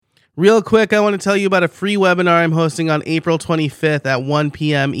Real quick, I want to tell you about a free webinar I'm hosting on April 25th at 1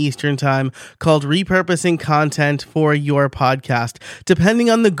 p.m. Eastern Time called Repurposing Content for Your Podcast. Depending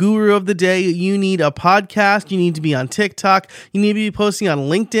on the guru of the day, you need a podcast, you need to be on TikTok, you need to be posting on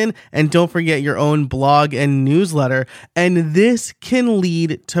LinkedIn, and don't forget your own blog and newsletter. And this can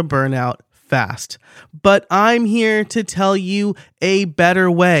lead to burnout fast. But I'm here to tell you a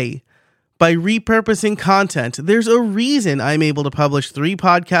better way. By repurposing content, there's a reason I'm able to publish 3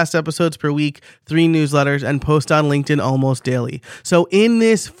 podcast episodes per week, 3 newsletters, and post on LinkedIn almost daily. So in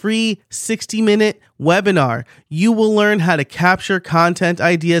this free 60-minute webinar, you will learn how to capture content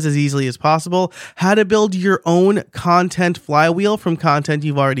ideas as easily as possible, how to build your own content flywheel from content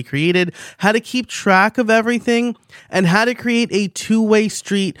you've already created, how to keep track of everything, and how to create a two-way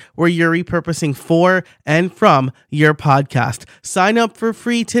street where you're repurposing for and from your podcast. Sign up for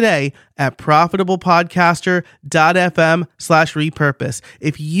free today at profitablepodcaster.fm/repurpose.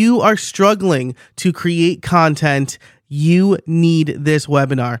 If you are struggling to create content, you need this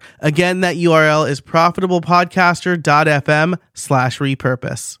webinar. Again, that URL is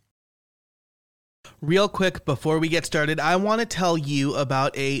profitablepodcaster.fm/repurpose. Real quick, before we get started, I want to tell you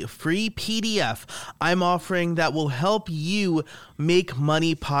about a free PDF I'm offering that will help you make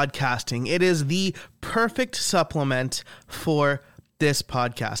money podcasting. It is the perfect supplement for this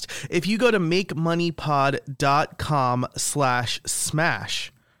podcast. If you go to makemoneypod.com/smash,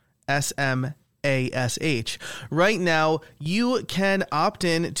 SMASH. Right now, you can opt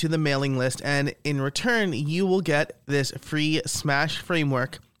in to the mailing list, and in return, you will get this free Smash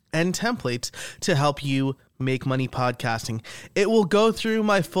framework and templates to help you make money podcasting. It will go through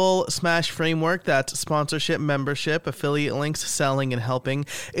my full Smash framework. That's sponsorship, membership, affiliate links, selling, and helping.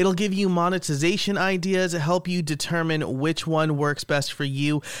 It'll give you monetization ideas, help you determine which one works best for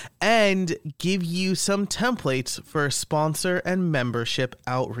you, and give you some templates for sponsor and membership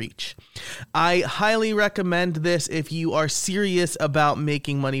outreach. I highly recommend this if you are serious about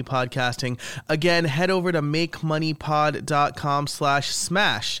making money podcasting. Again, head over to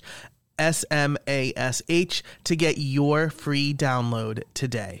makemoneypod.com/smash, SMASH, to get your free download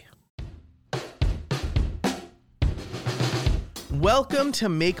today. Welcome to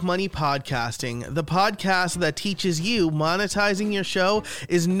Make Money Podcasting, the podcast that teaches you monetizing your show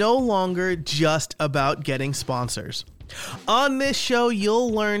is no longer just about getting sponsors. On this show,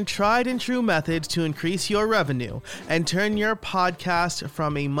 you'll learn tried and true methods to increase your revenue and turn your podcast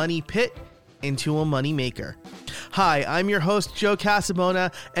from a money pit into a money maker. Hi, I'm your host, Joe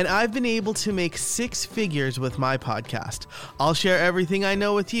Casabona, and I've been able to make 6 figures with my podcast. I'll share everything I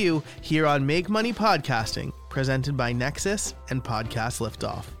know with you here on Make Money Podcasting, presented by Nexus and Podcast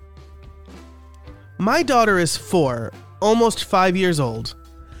Liftoff. My daughter is 4, almost 5 years old,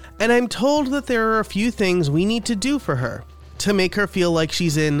 and I'm told that there are a few things we need to do for her to make her feel like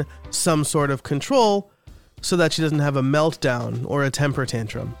she's in some sort of control so that she doesn't have a meltdown or a temper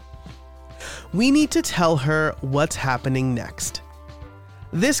tantrum. We need to tell her what's happening next.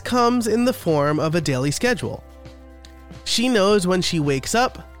 This comes in the form of a daily schedule. She knows when she wakes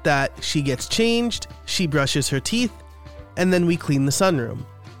up that she gets changed, she brushes her teeth, and then we clean the sunroom.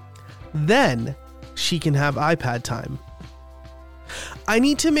 Then she can have iPad time. I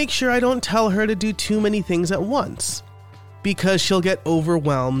need to make sure I don't tell her to do too many things at once, because she'll get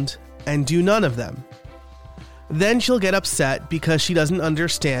overwhelmed and do none of them. Then she'll get upset because she doesn't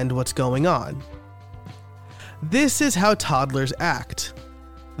understand what's going on. This is how toddlers act.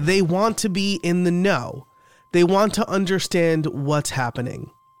 They want to be in the know. They want to understand what's happening.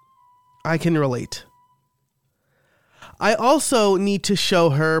 I can relate. I also need to show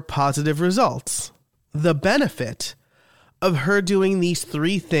her positive results, the benefit of her doing these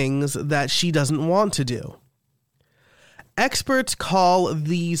 3 things that she doesn't want to do. Experts call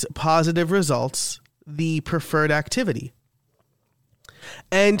these positive results the preferred activity.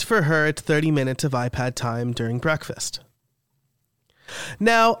 And for her, it's 30 minutes of iPad time during breakfast.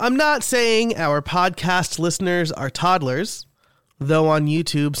 Now, I'm not saying our podcast listeners are toddlers, though on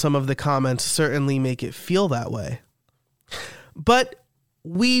YouTube, some of the comments certainly make it feel that way. But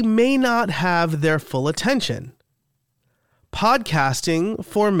we may not have their full attention. Podcasting,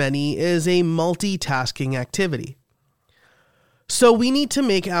 for many, is a multitasking activity. So we need to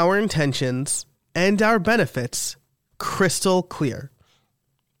make our intentions and our benefits crystal clear.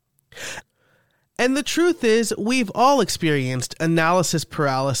 And the truth is, we've all experienced analysis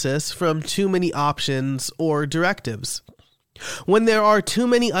paralysis from too many options or directives. When there are too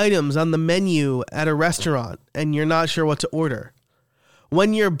many items on the menu at a restaurant and you're not sure what to order.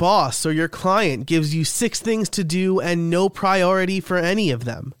 When your boss or your client gives you 6 things to do and no priority for any of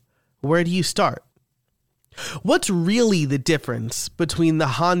them. Where do you start? What's really the difference between the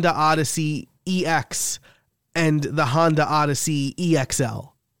Honda Odyssey EX and the Honda Odyssey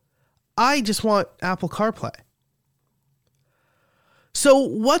EXL? I just want Apple CarPlay. So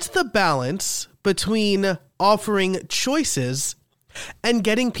what's the balance between offering choices and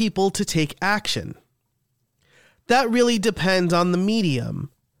getting people to take action? That really depends on the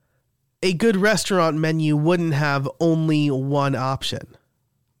medium. A good restaurant menu wouldn't have only one option.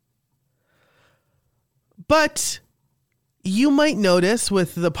 But you might notice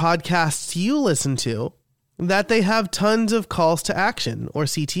with the podcasts you listen to that they have tons of calls to action or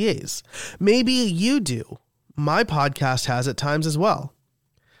CTAs. Maybe you do. My podcast has at times as well.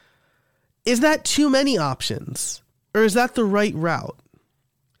 Is that too many options, or is that the right route?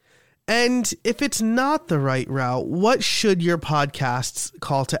 And if it's not the right route, what should your podcast's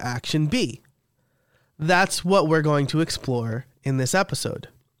call to action be? That's what we're going to explore in this episode.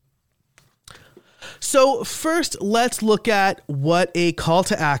 So first, let's look at what a call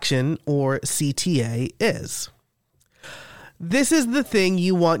to action or CTA is. This is the thing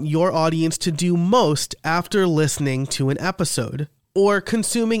you want your audience to do most after listening to an episode or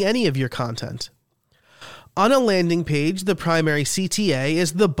consuming any of your content. On a landing page, the primary CTA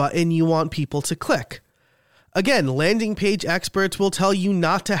is the button you want people to click. Again, landing page experts will tell you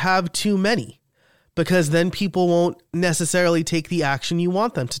not to have too many, because then people won't necessarily take the action you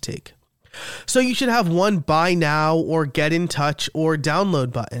want them to take. So you should have one buy now or get in touch or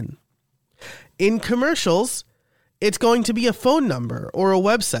download button. In commercials, it's going to be a phone number or a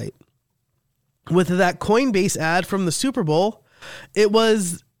website. With that Coinbase ad from the Super Bowl, it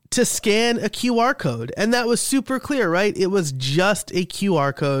was to scan a QR code, and that was super clear, right? It was just a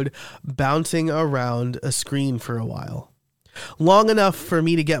QR code bouncing around a screen for a while. Long enough for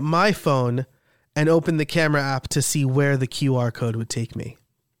me to get my phone and open the camera app to see where the QR code would take me.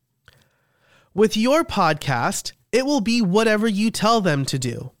 With your podcast, it will be whatever you tell them to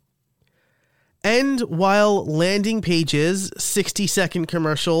do. And while landing pages, 60-second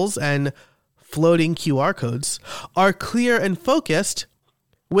commercials, and floating QR codes are clear and focused,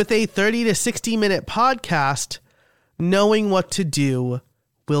 with a 30 to 60-minute podcast, knowing what to do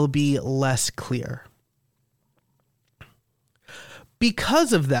will be less clear.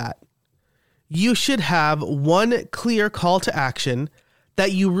 Because of that, you should have one clear call to action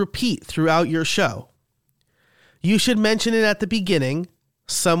that you repeat throughout your show. You should mention it at the beginning,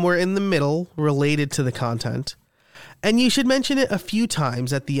 somewhere in the middle related to the content, and you should mention it a few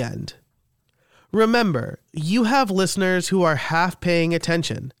times at the end. Remember, you have listeners who are half paying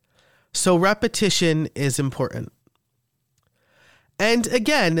attention, so repetition is important. And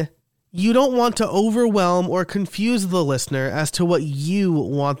again, you don't want to overwhelm or confuse the listener as to what you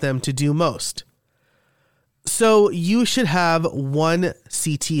want them to do most. So you should have one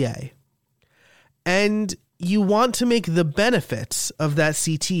CTA, and you want to make the benefits of that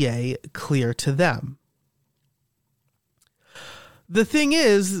CTA clear to them. The thing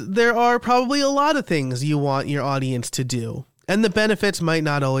is, there are probably a lot of things you want your audience to do, and the benefits might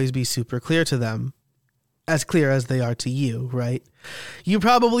not always be super clear to them, as clear as they are to you, right? You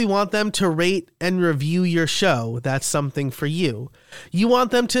probably want them to rate and review your show. That's something for you. You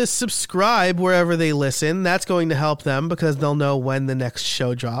want them to subscribe wherever they listen. That's going to help them because they'll know when the next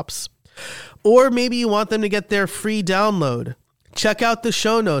show drops. Or maybe you want them to get their free download. Check out the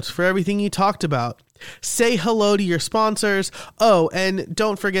show notes for everything you talked about. Say hello to your sponsors. Oh, and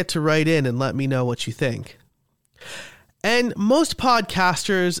don't forget to write in and let me know what you think. And most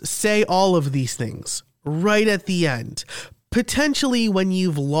podcasters say all of these things right at the end, potentially when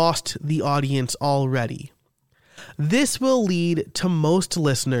you've lost the audience already. This will lead to most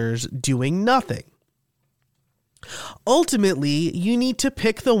listeners doing nothing. Ultimately, you need to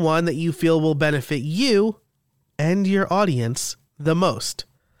pick the one that you feel will benefit you and your audience the most.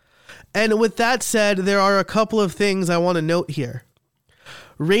 And with that said, there are a couple of things I want to note here.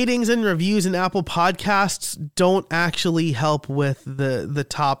 Ratings and reviews in Apple Podcasts don't actually help with the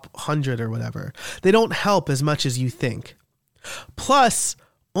top 100 or whatever. They don't help as much as you think. Plus,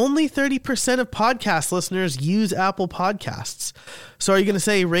 only 30% of podcast listeners use Apple Podcasts. So are you going to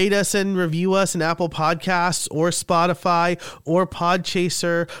say rate us and review us in Apple Podcasts or Spotify or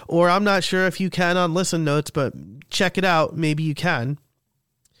Podchaser, or I'm not sure if you can on Listen Notes, but check it out. Maybe you can.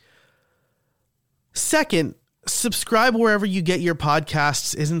 Second, subscribe wherever you get your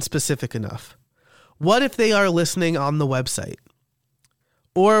podcasts isn't specific enough. What if they are listening on the website?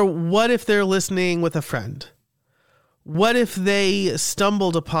 Or what if they're listening with a friend? What if they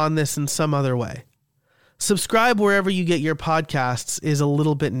stumbled upon this in some other way? Subscribe wherever you get your podcasts is a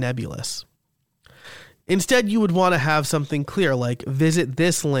little bit nebulous. Instead, you would want to have something clear like visit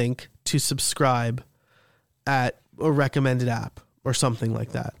this link to subscribe at a recommended app or something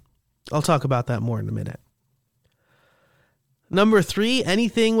like that. I'll talk about that more in a minute. Number 3,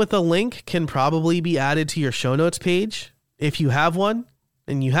 anything with a link can probably be added to your show notes page. If you have one,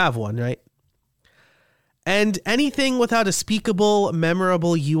 and you have one, right? And anything without a speakable,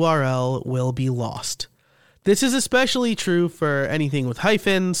 memorable URL will be lost. This is especially true for anything with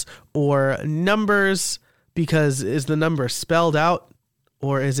hyphens or numbers, because is the number spelled out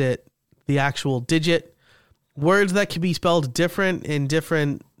or is it the actual digit? Words that can be spelled different in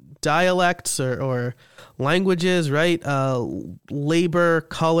different dialects or languages, right? Labor,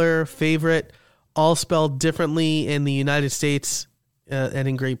 color, favorite, all spelled differently in the United States and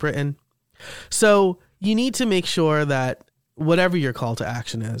in Great Britain. So you need to make sure that whatever your call to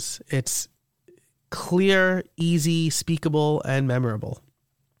action is, it's clear, easy, speakable, and memorable.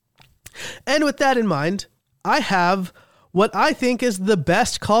 And with that in mind, I have what I think is the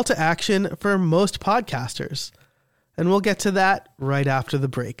best call to action for most podcasters. And we'll get to that right after the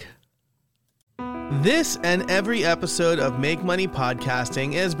break. This and every episode of Make Money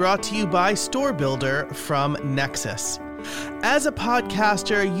Podcasting is brought to you by Store Builder from Nexus. As a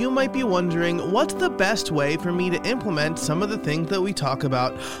podcaster, you might be wondering, what's the best way for me to implement some of the things that we talk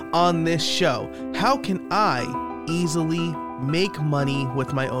about on this show? How can I easily make money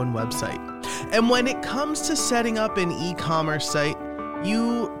with my own website? And when it comes to setting up an e-commerce site,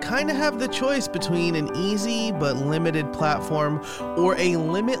 you kind of have the choice between an easy but limited platform or a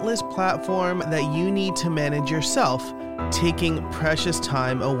limitless platform that you need to manage yourself, taking precious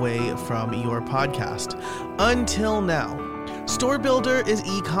time away from your podcast. Until now, Store Builder is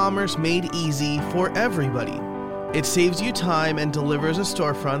e-commerce made easy for everybody. It saves you time and delivers a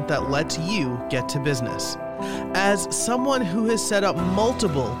storefront that lets you get to business. As someone who has set up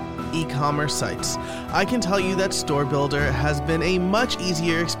multiple e-commerce sites, I can tell you that Store Builder has been a much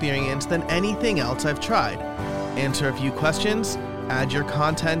easier experience than anything else I've tried. Answer a few questions, add your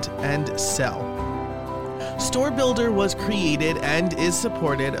content, and sell. Store Builder was created and is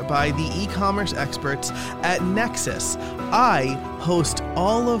supported by the e-commerce experts at Nexus. I host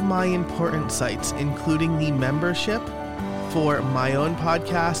all of my important sites, including the membership for my own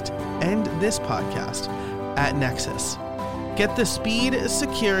podcast and this podcast at Nexus. Get the speed,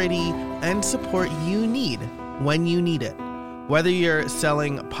 security, and support you need when you need it. Whether you're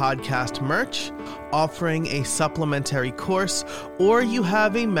selling podcast merch, offering a supplementary course, or you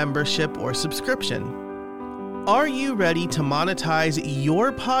have a membership or subscription. Are you ready to monetize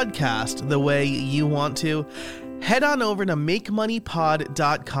your podcast the way you want to? Head on over to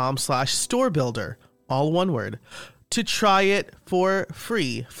makemoneypod.com/storebuilder, all one word, to try it for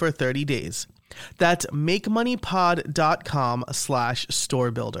free for 30 days. That's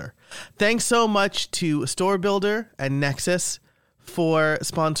makemoneypod.com/storebuilder. Thanks so much to Store Builder and Nexus for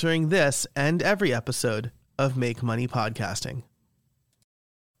sponsoring this and every episode of Make Money Podcasting.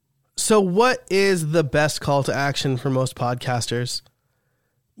 So what is the best call to action for most podcasters?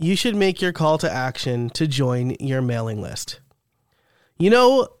 You should make your call to action to join your mailing list. You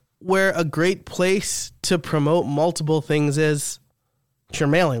know where a great place to promote multiple things is? It's your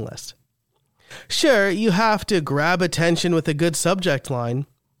mailing list. Sure, you have to grab attention with a good subject line,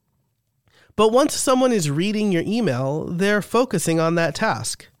 but once someone is reading your email, they're focusing on that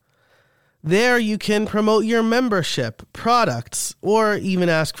task. There you can promote your membership, products, or even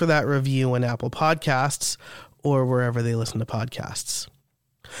ask for that review in Apple Podcasts or wherever they listen to podcasts.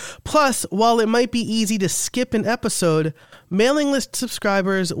 Plus, while it might be easy to skip an episode, mailing list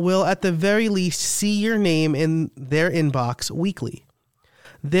subscribers will at the very least see your name in their inbox weekly.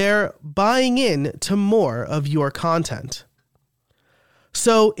 They're buying in to more of your content.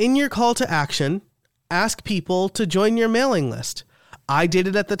 So in your call to action, ask people to join your mailing list. I did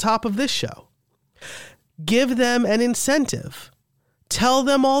it at the top of this show. Give them an incentive. Tell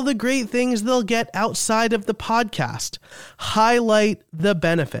them all the great things they'll get outside of the podcast. Highlight the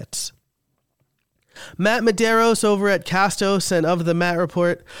benefits. Matt Medeiros over at Castos and of the Matt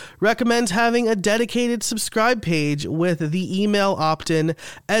Report recommends having a dedicated subscribe page with the email opt-in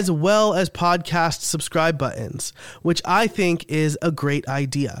as well as podcast subscribe buttons, which I think is a great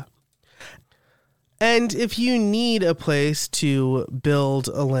idea. And if you need a place to build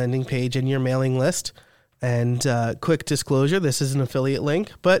a landing page in your mailing list, and quick disclosure, this is an affiliate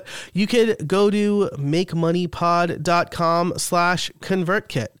link, but you could go to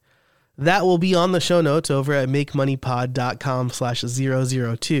makemoneypod.com/ConvertKit. That will be on the show notes over at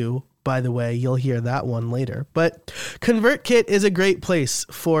makemoneypod.com/002. By the way, you'll hear that one later. But ConvertKit is a great place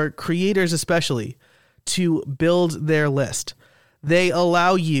for creators especially to build their list. They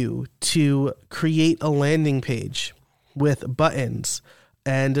allow you to create a landing page with buttons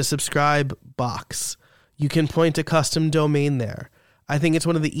and a subscribe box. you can point a custom domain there. I think it's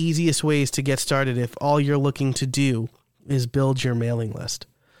one of the easiest ways to get started if all you're looking to do is build your mailing list.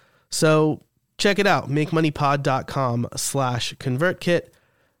 So check it out, makemoneypod.com/ConvertKit.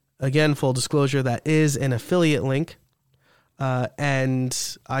 Again, full disclosure, that is an affiliate link.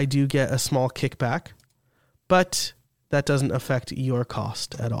 And I do get a small kickback, but that doesn't affect your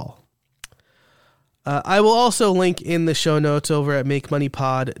cost at all. I will also link in the show notes over at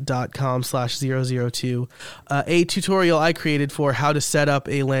makemoneypod.com/002 a tutorial I created for how to set up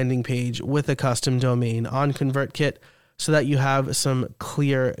a landing page with a custom domain on ConvertKit so that you have some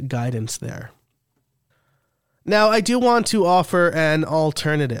clear guidance there. Now, I do want to offer an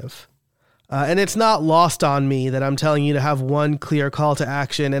alternative. And it's not lost on me that I'm telling you to have one clear call to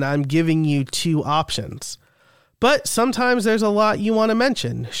action and I'm giving you two options. But sometimes there's a lot you want to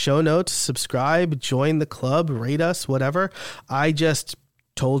mention. Show notes, subscribe, join the club, rate us, whatever. I just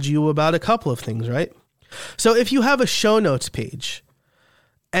told you about a couple of things, right? So if you have a show notes page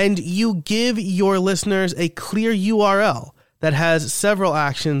and you give your listeners a clear URL that has several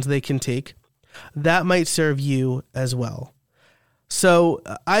actions they can take, that might serve you as well. So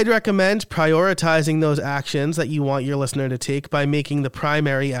I'd recommend prioritizing those actions that you want your listener to take by making the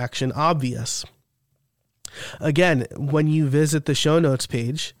primary action obvious. Again, when you visit the show notes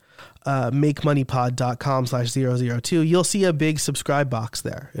page, makemoneypod.com/002, you'll see a big subscribe box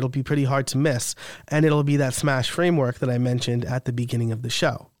there. It'll be pretty hard to miss, and it'll be that Smash framework that I mentioned at the beginning of the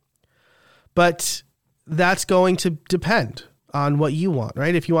show. But that's going to depend on what you want,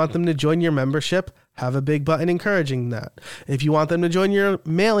 right? If you want them to join your membership, have a big button encouraging that. If you want them to join your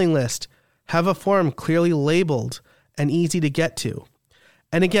mailing list, have a form clearly labeled and easy to get to.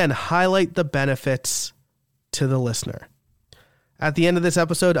 And again, highlight the benefits to the listener. At the end of this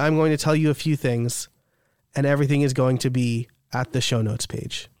episode, I'm going to tell you a few things, and everything is going to be at the show notes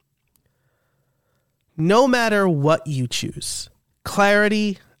page. No matter what you choose,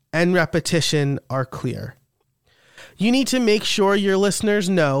 clarity and repetition are clear. You need to make sure your listeners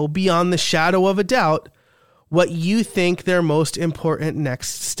know beyond the shadow of a doubt what you think their most important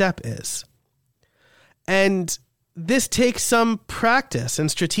next step is. And this takes some practice and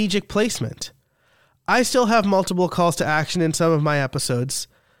strategic placement. I still have multiple calls to action in some of my episodes,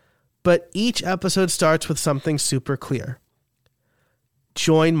 but each episode starts with something super clear.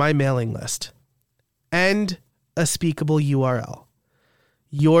 Join my mailing list and a speakable URL.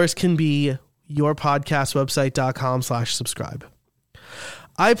 Yours can be yourpodcastwebsite.com/subscribe.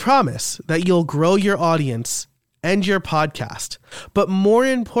 I promise that you'll grow your audience and your podcast, but more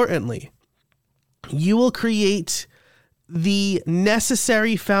importantly, you will create the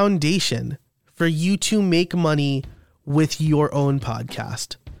necessary foundation for you to make money with your own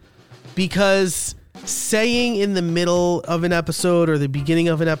podcast. Because saying in the middle of an episode or the beginning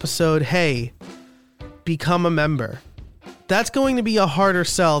of an episode, hey, become a member, that's going to be a harder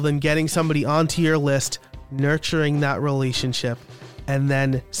sell than getting somebody onto your list, nurturing that relationship, and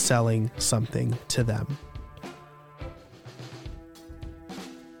then selling something to them.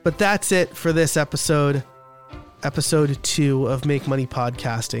 But that's it for this episode 2 of Make Money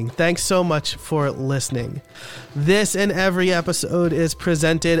Podcasting. Thanks so much for listening. This and every episode is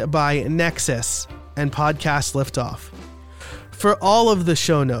presented by Nexus and Podcast Liftoff. For all of the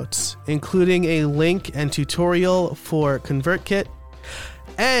show notes, including a link and tutorial for ConvertKit,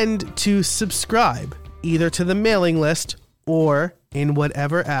 and to subscribe either to the mailing list or in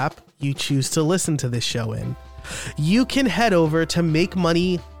whatever app you choose to listen to this show in, you can head over to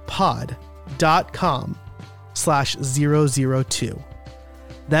makemoneypod.com/002.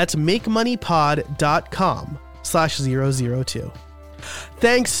 That's makemoneypod.com/002.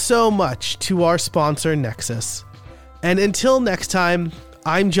 Thanks so much to our sponsor, Nexus. And until next time,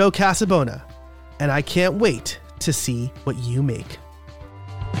 I'm Joe Casabona, and I can't wait to see what you make.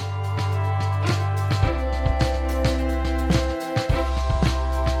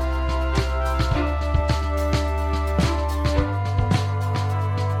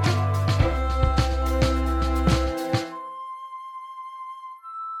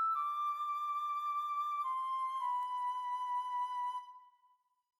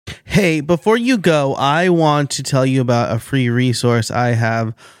 Hey, before you go, I want to tell you about a free resource I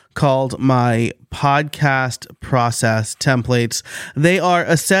have called my podcast process templates. They are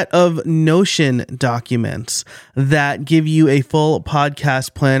a set of Notion documents that give you a full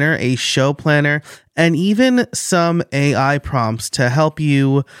podcast planner, a show planner, and even some AI prompts to help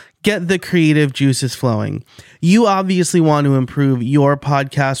you get the creative juices flowing. You obviously want to improve your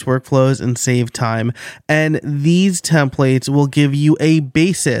podcast workflows and save time, and these templates will give you a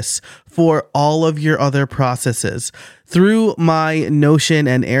basis for all of your other processes. Through my Notion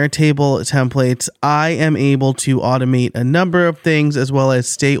and Airtable templates, I am able to automate a number of things as well as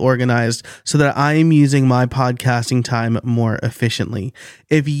stay organized so that I am using my podcasting time more efficiently.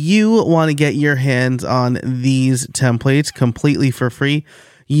 If you want to get your hands on these templates completely for free,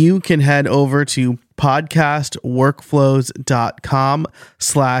 you can head over to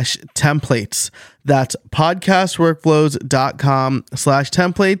podcastworkflows.com/templates. That's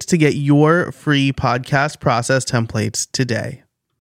podcastworkflows.com/templates to get your free podcast process templates today.